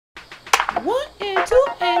1 and 2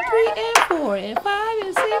 and 3 and 4 and 5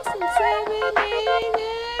 and 6 and 7 and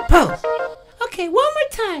 8. Pose. Okay, one more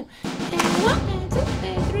time. And 1 and 2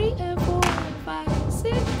 and 3 and 4 and 5 and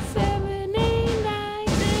 6, 7, 8, 9,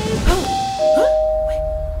 10. Pose. Huh? Wait.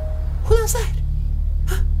 Who's outside?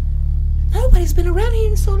 Huh? Nobody's been around here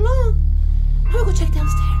in so long. I'm gonna go check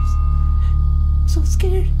downstairs. I'm so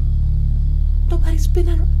scared. Nobody's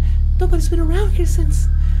been around here since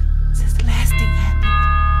the last thing happened.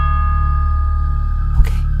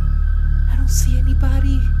 Okay, I don't see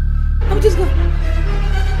anybody. I'm just going.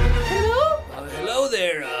 Hello? Hello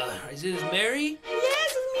there. Is this Mary?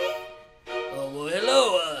 Yes, it's me. Oh well,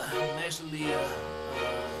 hello. I'm actually a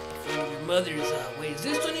friend of your mother's. Wait, is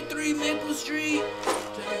this 23 Maple Street?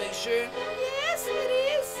 Trying to make sure. Yes, it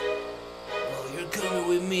is. Oh, you're coming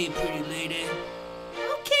with me, pretty lady.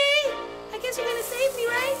 Okay, I guess you're gonna save me,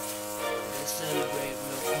 right? Let's celebrate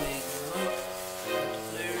real quick.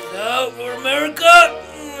 Flares out for America!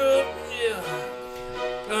 Yeah.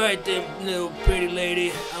 Alright then, little pretty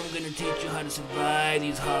lady. I'm gonna teach you how to survive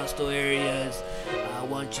these hostile areas. I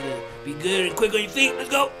want you to be good and quick on your feet. Let's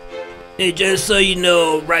go! Hey, just so you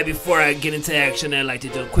know, right before I get into action, I like to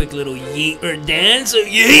do a quick little yeet or dance. So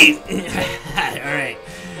yeet! Alright,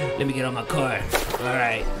 let me get on my car.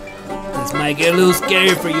 Alright. This might get a little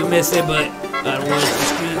scary for you, missy, but I don't want you to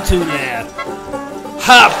scream too loud.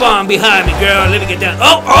 Hop on behind me, girl. Let me get down.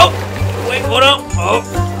 Oh! Wait, hold on. Oh,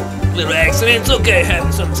 little accidents. Okay,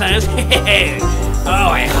 happens sometimes.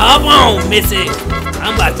 Alright, hop on, missy.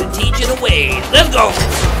 I'm about to teach you the ways. Let's go.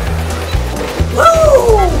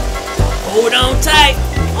 Woo! Hold on tight.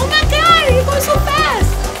 Oh my God, you're going so fast.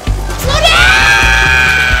 Slow down!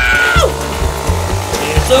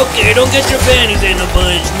 It's okay. Don't get your panties in a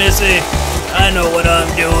bunch, missy. I know what I'm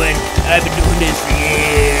doing. I've been doing this for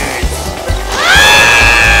years.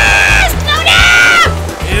 Slow down!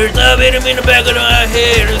 Here, stop hitting me in the back of my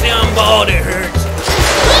head. See how I'm bald, it hurts.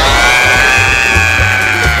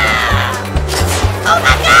 Oh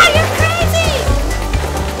my God, you're crazy!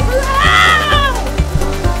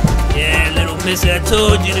 Yeah, little missy, I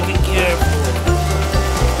told you to be careful.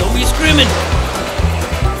 Don't be screaming.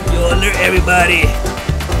 You'll alert everybody.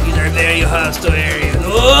 These are very hostile areas.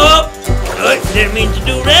 Oh! Didn't mean to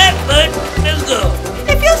do that, but let's go.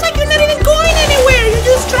 It feels like you're not even going anywhere. You're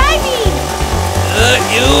just driving.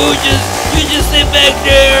 You just sit back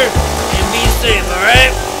there and be safe, all right?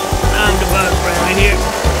 I'm the boss right here.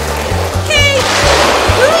 Okay.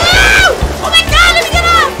 Oh my God! Let me get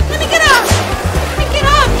off. Let me get off. Let me get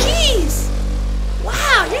off. Jeez.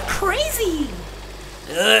 Wow, you're crazy.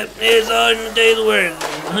 It's all in the day's work,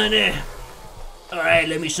 honey. All right,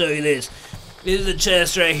 let me show you this. This is the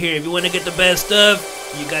chest right here. If you want to get the best stuff,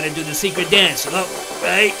 you gotta do the secret dance. Up,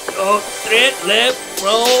 right, straight, left,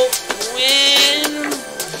 roll, win,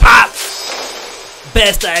 pop.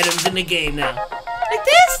 Best items in the game now. Like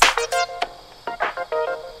this?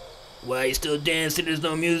 Why you still dancing? There's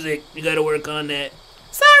no music. You gotta work on that.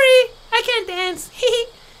 Sorry, I can't dance.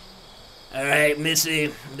 All right,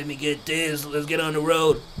 Missy, let me get this. Let's get on the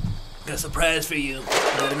road. Got a surprise for you.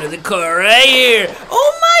 Got another car right here.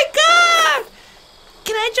 Oh my God!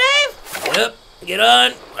 Can I drive? Yep, get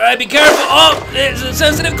on. All right, be careful. Oh, it's a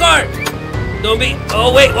sensitive car. Don't be. Oh,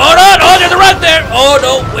 wait, hold on. Oh, there's a rock there. Oh,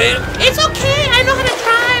 no, wait. It's okay. I know how to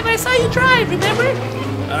drive. I saw you drive, remember?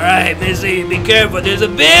 All right, Missy, be careful. There's a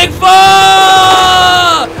big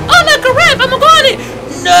fall. Oh, look, a ramp. I'm gonna go on it.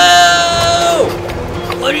 No!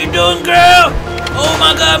 What are you doing, girl? Oh,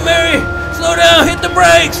 my God, Mary. Slow down. Hit the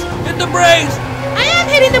brakes. Hit the brakes. I am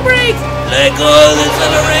hitting the brakes. Let go of the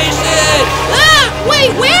acceleration.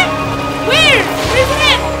 Wait, where? Where's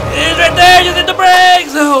that? It's right there. Just hit the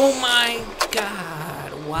brakes. Oh, my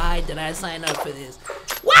God. Why did I sign up for this?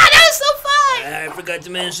 Wow, that was so fun. I forgot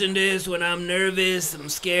to mention this. When I'm nervous, I'm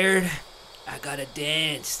scared, I gotta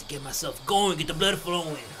dance to get myself going, get the blood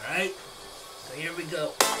flowing, alright? So here we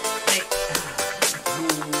go. Hey.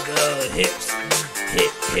 Move the hips.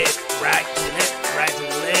 Hip, right to the left, right to the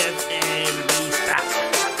left, and we stop.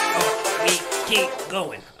 Oh, we keep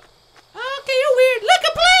going. Okay, you're weird. Look,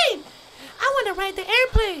 a plane. I want to ride the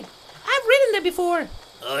airplane. I've ridden it before.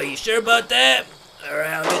 Oh, you sure about that?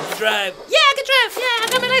 Alright, I'll let you drive. Yeah, I can drive. Yeah, I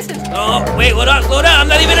got my license. Oh, wait, hold on, slow down. I'm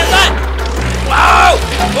not even inside. Wow!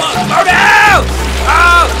 Slow down!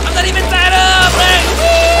 Oh, I'm not even inside up. Like,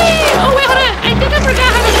 oh, wait, hold on. I think I forgot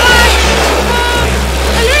how to drive.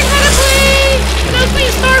 I learned how to play. And I was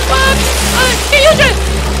playing Star Fox. Can you drive?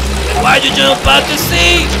 why'd you jump out the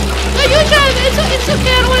seat? No, you drive. It's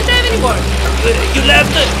okay. I don't want to drive anymore. You left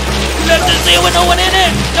the seat with no one in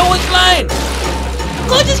it. No one's flying.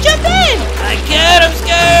 Go, just jump in. I can't. I'm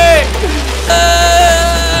scared.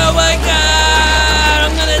 Oh my God.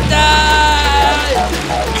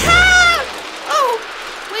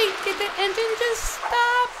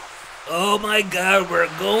 my God, we're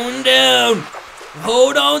going down.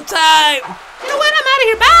 Hold on tight. You know what? I'm out of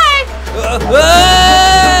here. Bye.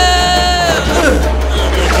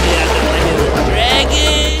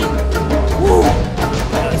 Dragon. Woo.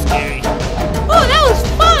 That was scary. Oh, that was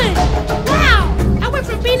fun. Wow. I went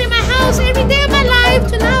from being in my house every day of my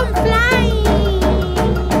life to now I'm flying.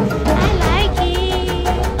 I like it.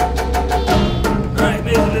 Alright,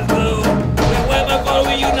 baby, let's go. Wait, why am I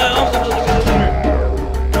following you now? I'm supposed to be there.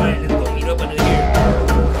 Alright, let's go meet up under here.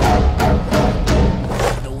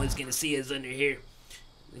 No one's gonna see us under here.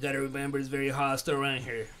 We gotta remember it's very hostile around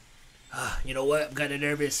here. You know what? I'm kinda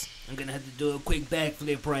nervous. I'm gonna have to do a quick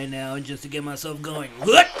backflip right now just to get myself going.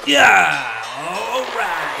 Yeah!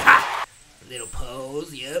 Alright! Ha! A little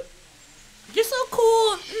pose, yep. You're so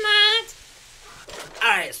cool, Matt.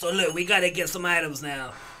 Alright, so look, we gotta get some items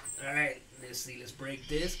now. Alright, let's see, let's break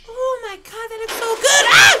this. Oh my God, that looks so good.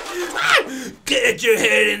 Ah! Ah! Get your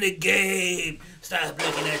head in the game! Stop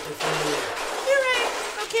looking at the phone. You're right.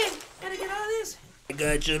 Okay, gotta get all this. I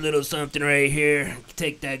got you a little something right here.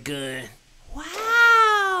 Take that gun.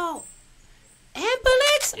 Wow. And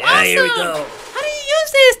bullets? Yeah, awesome. here we go. How do you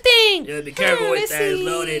use this thing? Yeah, be careful with let's that, it's see.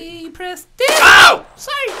 loaded. Press this. Ow!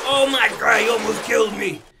 Sorry. Oh my God, you almost killed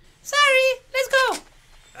me. Sorry. Let's go.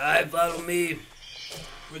 Alright, follow me.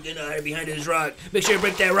 We're gonna hide behind this rock. Make sure you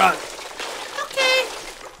break that rock. Okay.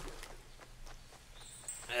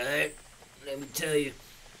 Alright, let me tell you.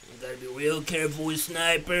 You gotta be real careful with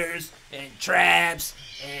snipers and traps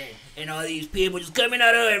and all these people just coming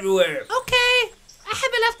out of everywhere. Okay. I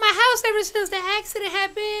haven't left my house ever since the accident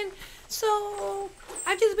happened. So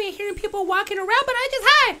I've just been hearing people walking around, but I just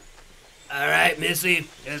hide. Alright, Missy,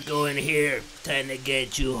 let's go in here. Time to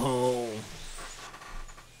get you home.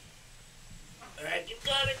 Alright, keep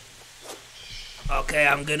coming. Okay,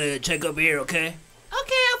 I'm gonna check up here, okay?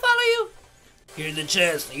 Okay, I'll follow you. Here's the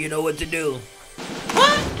chest. You know what to do.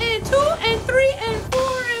 1 and 2 and 3 and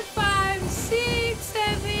 4 and 5, 6,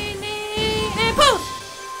 7, 8, and post.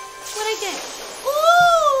 What'd I get?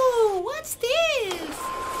 Ooh, what's this?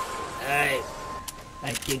 Alright.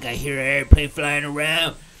 I think I hear an airplane flying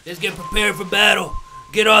around. Let's get prepared for battle.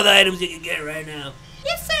 Get all the items you can get right now.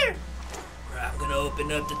 Yes, sir. I'm gonna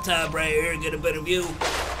open up the top right here and get a better view. Like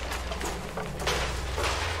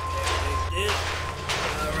this.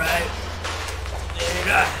 Alright. And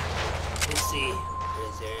let's see.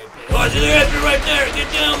 There's the airplane. Oh, there's an airplane right there. Get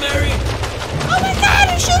down, Mary. Oh my God,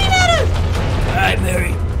 he's shooting at us. Alright,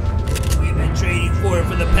 Mary. We've been trading for it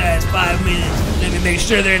for the past 5 minutes. Let me make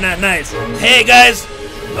sure they're not nice. Hey, guys.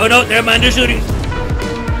 Oh, no, never mind. They're shooting.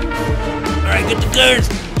 Alright, get the guns.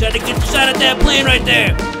 Try to get the shot at that plane right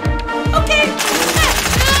there. Okay.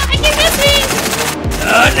 I keep missing.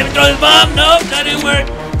 Let me throw this bomb. Nope, that didn't work.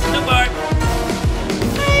 Too far.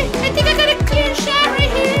 Hey, I think I got a clear shot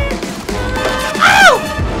right here. Ow!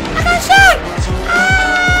 I got shot.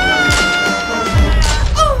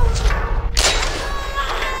 Oh.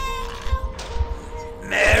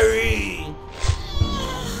 Mary.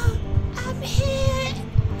 I'm hit.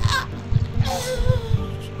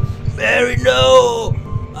 Mary, no.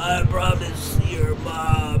 I promise your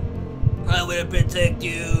mom I will protect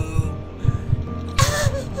you.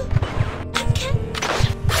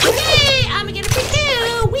 Hey, I'm gonna get a free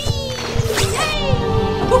kill. Wee! Hey!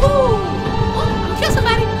 Woohoo! Oh, I'm gonna kill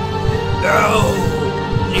somebody. No.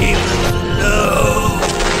 Leave us alone.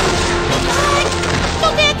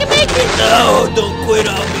 Don't think I can make it. No, don't quit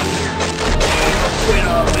on me. Don't quit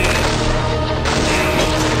on me.